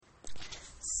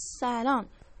سلام،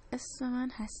 اسم من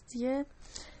هستیه.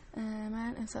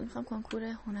 من امسال میخوام کنکور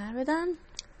هنر بدم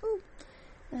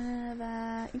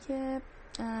و اینکه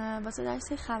واسه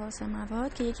درس خواص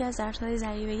مواد که یکی از درس‌های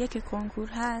ضریبه یک کنکور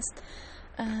هست،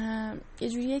 یه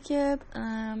جوریه که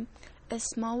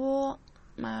اسما و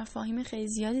مفاهیم خیلی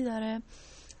زیادی داره،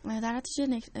 در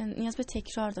نتیجه نیاز به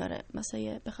تکرار داره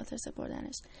واسه به خاطر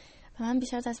سپردنش. و من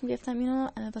بیشتر تصمیم گرفتم اینو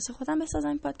واسه خودم بسازم،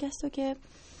 این پادکستو، که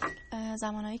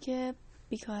زمانایی که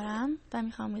بیکارم و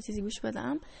میخوام یه چیزی گوش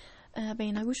بدم به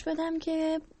اینا گوش بدم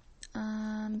که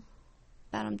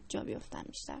برام جا بیفتن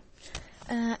بیشتر.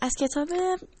 از کتاب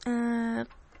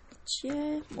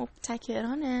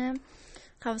مبتکران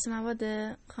خواص مواد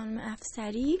خانم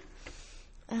افسری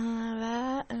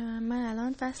و من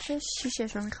الان فصل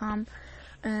 6 رو میخوام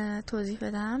توضیح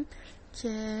بدم،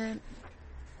 که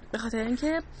به خاطر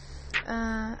اینکه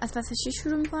از فصل 6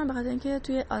 شروع میکنم، به خاطر اینکه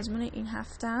توی آزمون این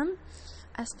هفتم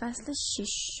از فصل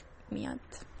 6 میاد.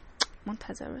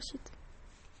 منتظر باشید.